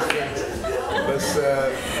 But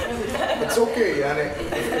it's okay, and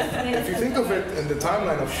if you think of it in the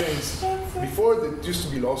timeline of things, before it used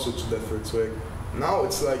to be lawsuits to death threats. Like, now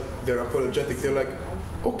it's like they're apologetic. They're like,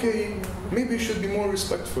 okay, maybe you should be more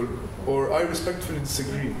respectful, or I respectfully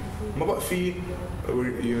disagree. ما بقى في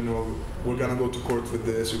we're gonna go to court with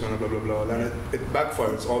this, we're gonna blah blah blah, and it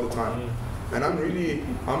backfires all the time. And I'm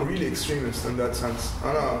really extremist in that sense.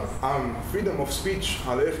 I'm freedom of speech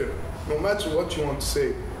على الآخر. No matter what you want to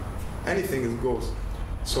say, anything goes.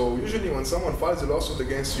 So usually when someone files a lawsuit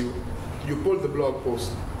against you, you pull the blog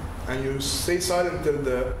post and you stay silent till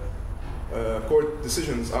the court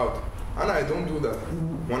decision is out. And I don't do that.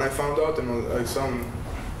 When I found out some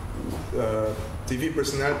TV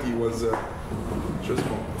personality was just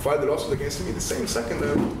filed a lawsuit against me, the same second I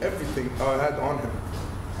wrote everything I had on him.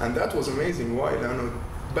 And that was amazing. Why? It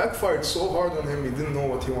backfired so hard on him, he didn't know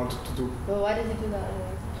what he wanted to do. Well, why did he do that?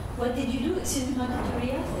 What did you do? Excuse me,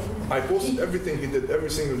 I posted everything he did, every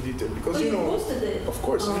single detail. Because you posted it? Of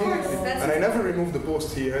course. And I never removed the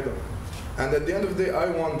post he had. And at the end of the day, I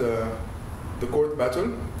won the court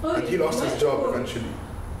battle, and he lost his job eventually.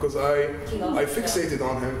 Because I fixated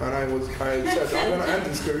on him, and I said, I'm going to end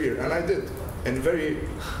his career. And I did. And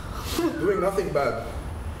doing nothing bad,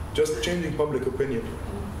 just changing public opinion.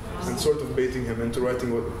 And sort of baiting him into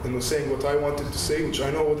saying what I wanted to say, which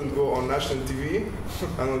I know wouldn't go on national TV,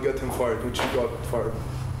 and I'll get him fired, which he got fired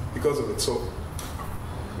because of it. So,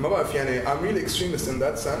 I'm really extremist in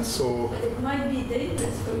that sense. So it might be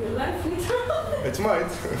dangerous for your life later on. It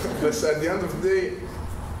might, but at the end of the day,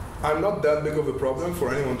 I'm not that big of a problem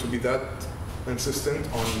for anyone to be that insistent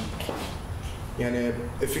on.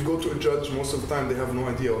 If you go to a judge, most of the time they have no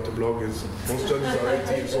idea what a blog is. Most judges are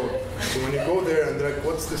 80 years old. So when you go there and they're like,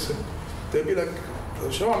 what's this? They'll be like,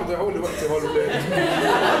 which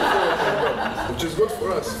is good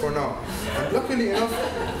for us for now. And luckily enough,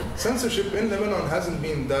 censorship in Lebanon hasn't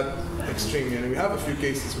been that extreme. We have a few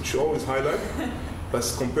cases which you always highlight, but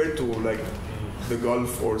compared to like the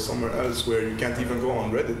Gulf or somewhere else where you can't even go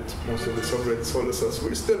on Reddit, most of the subreddits follow us,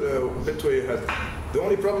 we're still a bit way ahead. The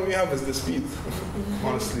only problem we have is the speed,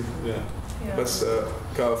 honestly. Yeah. But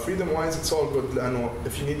freedom-wise, it's all good.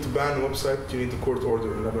 If you need to ban a website, you need a court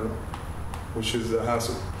order in Lebanon, which is a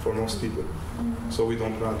hassle for most people. So we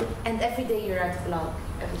don't ban them. And every day you write a blog,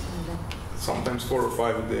 every single day? Sometimes 4 or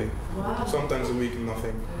 5 a day. Wow. Sometimes a week,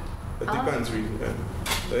 nothing. It depends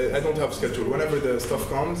really. I don't have a schedule. Whenever the stuff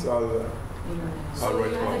comes, I'll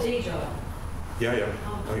write you have a day job? Yeah.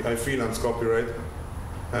 I freelance copyright,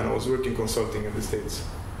 and I was working consulting in the States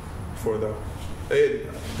for that.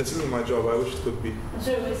 This isn't my job. I wish it could be.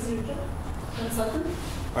 So what's your job? Consultant?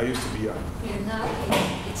 I used to be, yeah. You're now.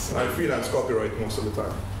 I freelance copyright most of the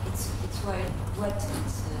time. It's what? It's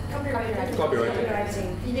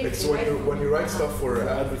Copywriting. It's when you write stuff for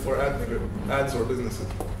ads or businesses.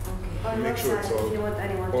 Okay. You make sure it's all.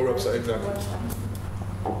 Or website, exactly.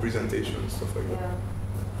 Presentations, stuff like that.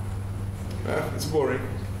 Yeah, it's boring.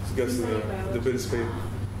 It gets the bills paid.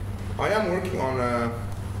 I am working on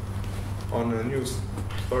a new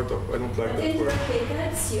startup. I don't like that word. It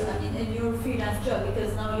helps you, in your freelance job,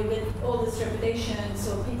 because now you get all this reputation,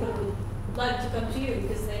 so people would like to come to you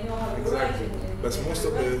because they know how to write. But most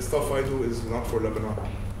of the stuff I do is not for Lebanon.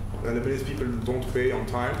 The Lebanese people don't pay on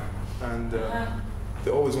time, and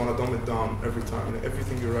they always want to dumb it down every time.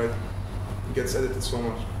 Everything you write gets edited so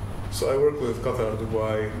much. So I work with Qatar,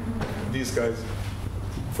 Dubai, these guys,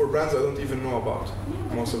 for brands I don't even know about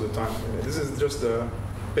most of the time. This is just the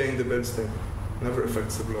paying the bills thing. Never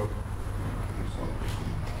affects the blog.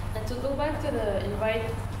 And to go back to the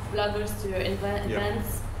invite bloggers to your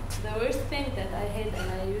events, the worst thing that I hate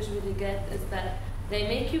and I usually get is that they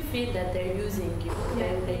make you feel that they're using you,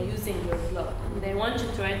 they're using your blog. They want you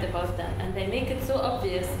to write about them, and they make it so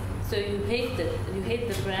obvious, so you hate it. You hate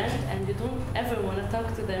the brand, and you don't ever want to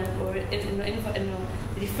talk to them or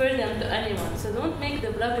refer them to anyone. So don't make the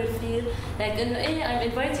blogger feel like, hey, I'm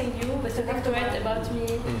inviting you, but you have to write about me.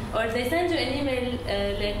 Or they send you an email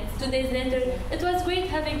like 2 days later, it was great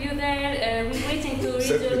having you there, we're waiting to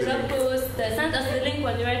read your blog post, send us the link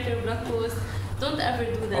when you write your blog post. Don't ever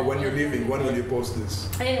do that. When you're leaving, when will you post this?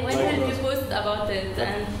 When will you post about it?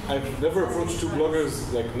 And I've never approached two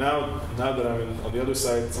bloggers. Like now that I'm on the other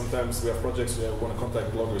side, sometimes we have projects we want to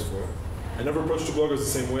contact bloggers for. I never approach two bloggers the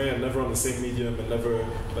same way, and never on the same medium, and never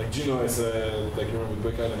like Gino. I said, like, you remember with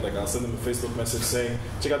Quick Island, like I'll send them a Facebook message saying,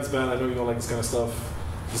 check out this band. I know you don't like this kind of stuff.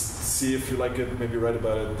 Just see if you like it. Maybe write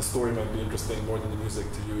about it. The story might be interesting more than the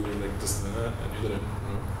music to you. You're like this and that, and you didn't.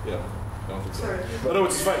 Yeah. I don't think so. But no,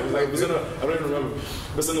 it's fine. Like, I don't even remember.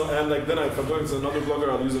 But and like then if I'm going to another blogger,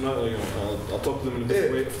 I'll use another. I'll talk to them in a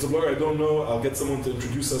different way. If it's a blogger I don't know, I'll get someone to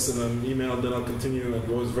introduce us in an email. Then I'll continue, and it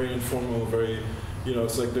was very informal, very you know,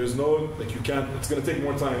 it's like there's no, like you can't, it's going to take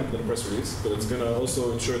more time than a press release, but it's going to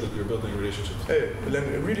also ensure that you're building relationships. Hey,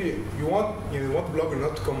 then really, you want the blogger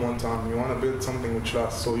not to come one time. You want to build something which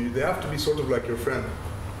lasts. So they have to be sort of like your friend.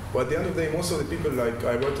 But at the end of the day, most of the people like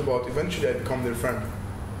I write about, eventually I become their friend.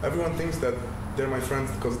 Everyone thinks that they're my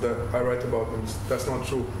friends because I write about them. That's not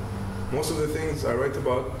true. Most of the things I write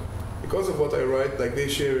about, because of what I write, like they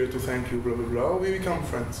share it to thank you, blah, blah, blah, we become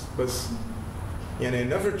friends. But I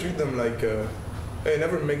never treat them like, I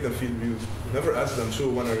never make them feel used. Never ask them,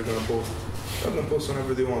 sure, when are you going to post? Let them post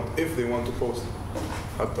whenever they want, if they want to post.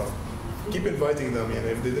 Keep inviting them,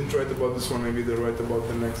 if they didn't write about this one, maybe they'll write about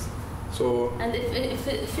the next. So. And if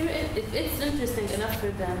it's interesting enough for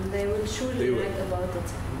them, they will surely write about it.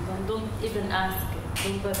 Don't even ask.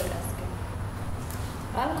 Don't bother asking.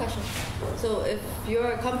 I have a question. So if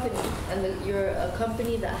you're a company and you're a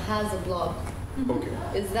company that has a blog, okay,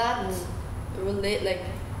 is that is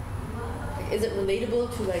it relatable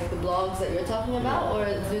to like the blogs that you're talking about, or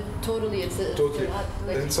is it totally? Totally.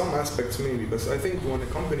 In some aspects, maybe, because I think when a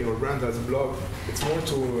company or brand has a blog, it's more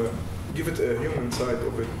to give it a human side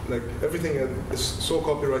of it. Like everything is so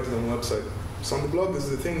copyrighted on the website. So on the blog, there's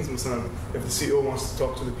the things. If the CEO wants to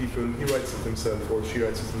talk to the people, he writes it himself, or she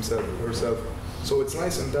writes it himself or herself. So it's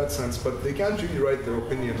nice in that sense, but they can't really write their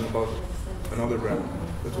opinion about another brand.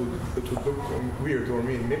 It would look weird or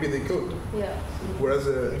mean. Maybe they could. Yeah. Whereas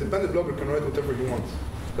an independent blogger can write whatever he wants.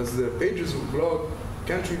 Because the pages of blog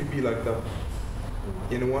can't really be like that.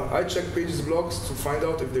 I check pages blogs to find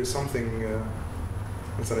out if there's something,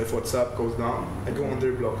 if WhatsApp goes down, I go on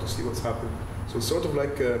their blog to see what's happening. So it's sort of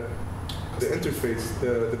like the interface,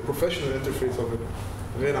 the professional interface of it.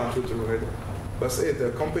 غير عن تويتر وغيره. But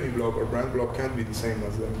the company blog or brand blog can't be the same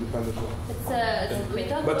as the independent blog.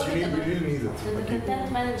 But you really need it. The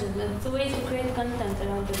content management, it's a way to create content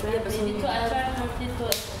around the brand. You need to attract more people.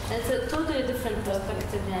 It's a totally different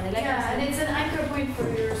perspective. And it's an anchor point for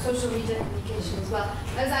your social media communication as well.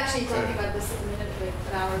 I was actually talking about this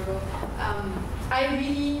an hour ago. I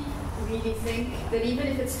really think that even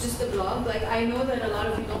if it's just a blog, like I know that a lot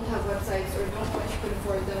of you don't have websites or don't know what you can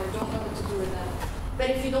afford them or don't know what to do with them. But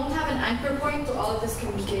if you don't have an anchor point to all of this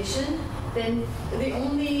communication, then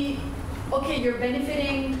you're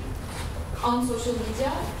benefiting on social media,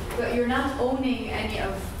 but you're not owning any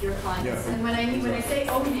of your clients. Yeah. And when I say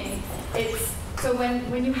owning, it's so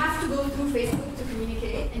when you have to go through Facebook to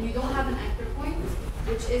communicate and you don't have an anchor point,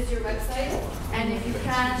 which is your website, and if you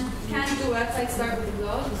can't do a website, start with a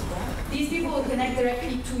blog, these people will connect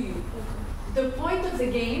directly to you. The point of the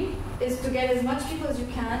game is to get as much people as you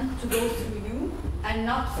can to go through you and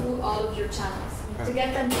not through all of your channels, to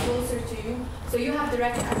get them closer to you so you have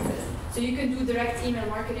direct access. So you can do direct email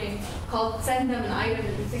marketing, send them an item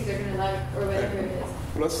that you think they're going to like or whatever it is.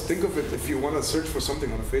 Plus, think of it, if you want to search for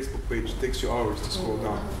something on a Facebook page, it takes you hours to scroll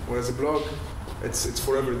down. Whereas a blog, it's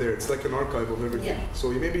forever there. It's like an archive of everything. Yeah.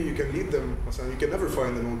 So maybe you can lead them, you can never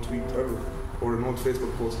find an old tweet ever or an old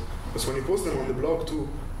Facebook post. But when you post them on the blog too,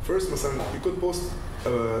 first, you could post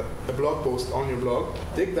a blog post on your blog,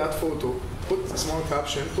 take that photo, put a small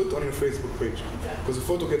caption, put it on your Facebook page. Because the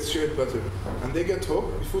photo gets shared better. And they get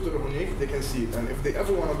hooked, the photo they can see it. And if they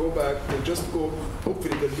ever want to go back, they'll just go,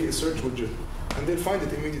 hopefully there'll be a search widget. And they'll find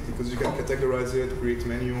it immediately because you can categorize it, create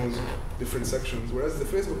menus, different sections. Whereas the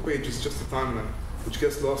Facebook page is just a timeline, which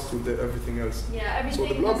gets lost with everything else. Yeah, everything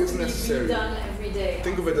so the blog is necessary. Done every day.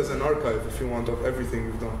 Think of it as an archive, if you want, of everything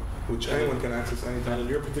you've done, which anyone can access anytime. And in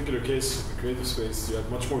your particular case, the creative space, you have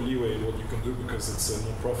much more leeway in what you can do because it's a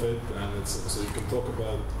non-profit, and so you can talk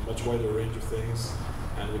about a much wider range of things,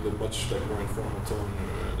 and with a much more informal tone.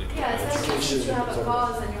 Especially since you have a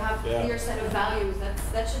cause and you have a clear set of values.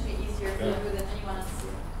 That should be easier for you than anyone else.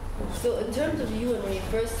 So in terms of you and when you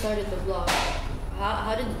first started the blog,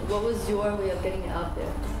 what was your way of getting it out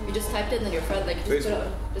there? You just typed it and then your friend just put it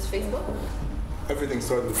on just Facebook? Everything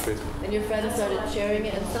started with Facebook. And your friends started sharing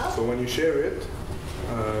it and stuff? So when you share it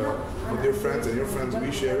with your friends and your friends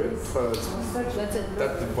reshare it, that's it.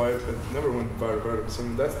 That's the viral. It never went viral. So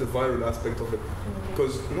that's the viral aspect of it.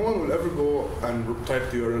 Because no one will ever go and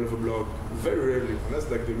type the URL of a blog. Very rarely, unless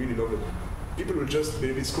they really love it. People will just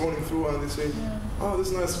be scrolling through and they say, oh,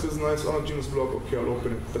 this is nice, oh, Gino's blog, okay, I'll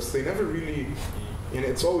open it. But they never really,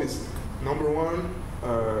 it's always number one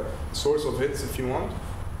source of hits if you want.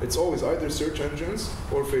 It's always either search engines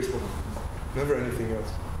or Facebook, never anything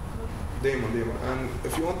else. Daemon. And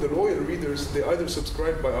if you want the loyal readers, they either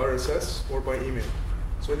subscribe by RSS or by email.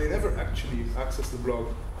 So they never actually access the blog.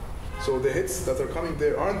 So the hits that are coming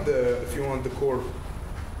there aren't if you want, the core.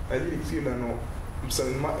 I really feel I know. So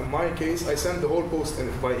in my case, I send the whole post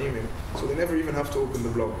by email, so they never even have to open the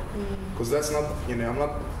blog, because that's not, I'm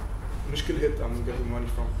not مش كل hit I'm getting money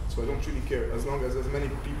from. So I don't really care as long as many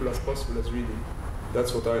people as possible is reading.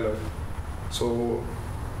 That's what I like. So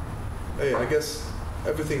hey, I guess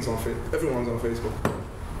everyone's on Facebook.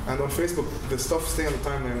 And on Facebook the stuff stay on the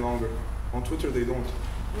timeline longer. On Twitter they don't.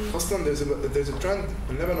 Often there's a trend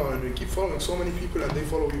in Lebanon and we keep following so many people and they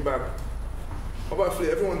follow you back. Obviously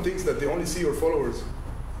everyone thinks that they only see your followers.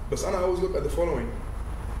 But I always look at the following.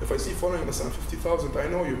 If I see following less than 50,000, I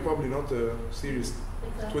know you're probably not a serious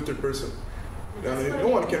Twitter person. No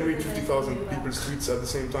one can read 50,000 people's tweets at the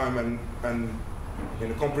same time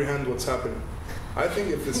and comprehend what's happening. I think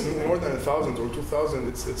if it's more than 1,000 or 2,000,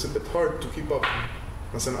 it's a bit hard to keep up.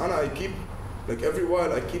 I keep, like every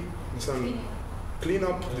while, I keep clean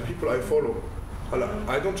up the people I follow.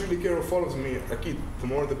 I don't really care who follows me. The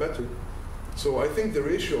more the better. So I think the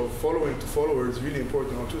ratio of following to follower is really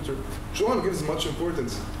important on Twitter. No one gives much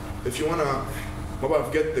importance. If you want to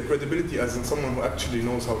get the credibility as in someone who actually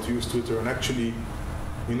knows how to use Twitter and actually,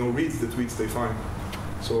 reads the tweets they find.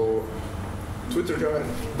 So Twitter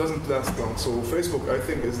doesn't last long. So Facebook, I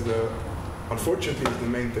think, unfortunately, is the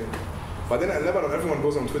main thing. But then in Lebanon, everyone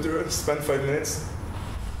goes on Twitter, spend 5 minutes,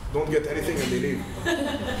 don't get anything, and they leave.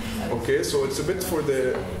 Okay, so it's a bit for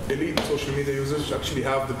the elite social media users to actually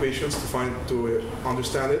have the patience to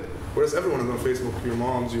understand it. Whereas everyone is on Facebook, your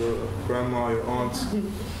moms, your grandma, your aunts,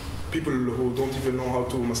 people who don't even know how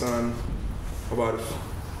to,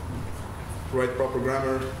 write proper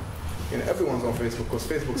grammar. And everyone's on Facebook because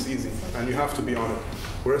Facebook's easy and you have to be on it.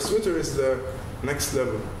 Whereas Twitter is the next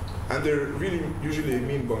level. And they're really usually a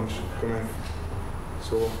mean bunch. Come in.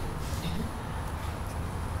 So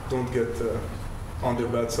don't get on their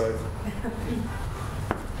bad side.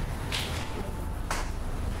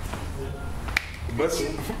 Bless you.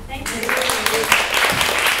 Thank you.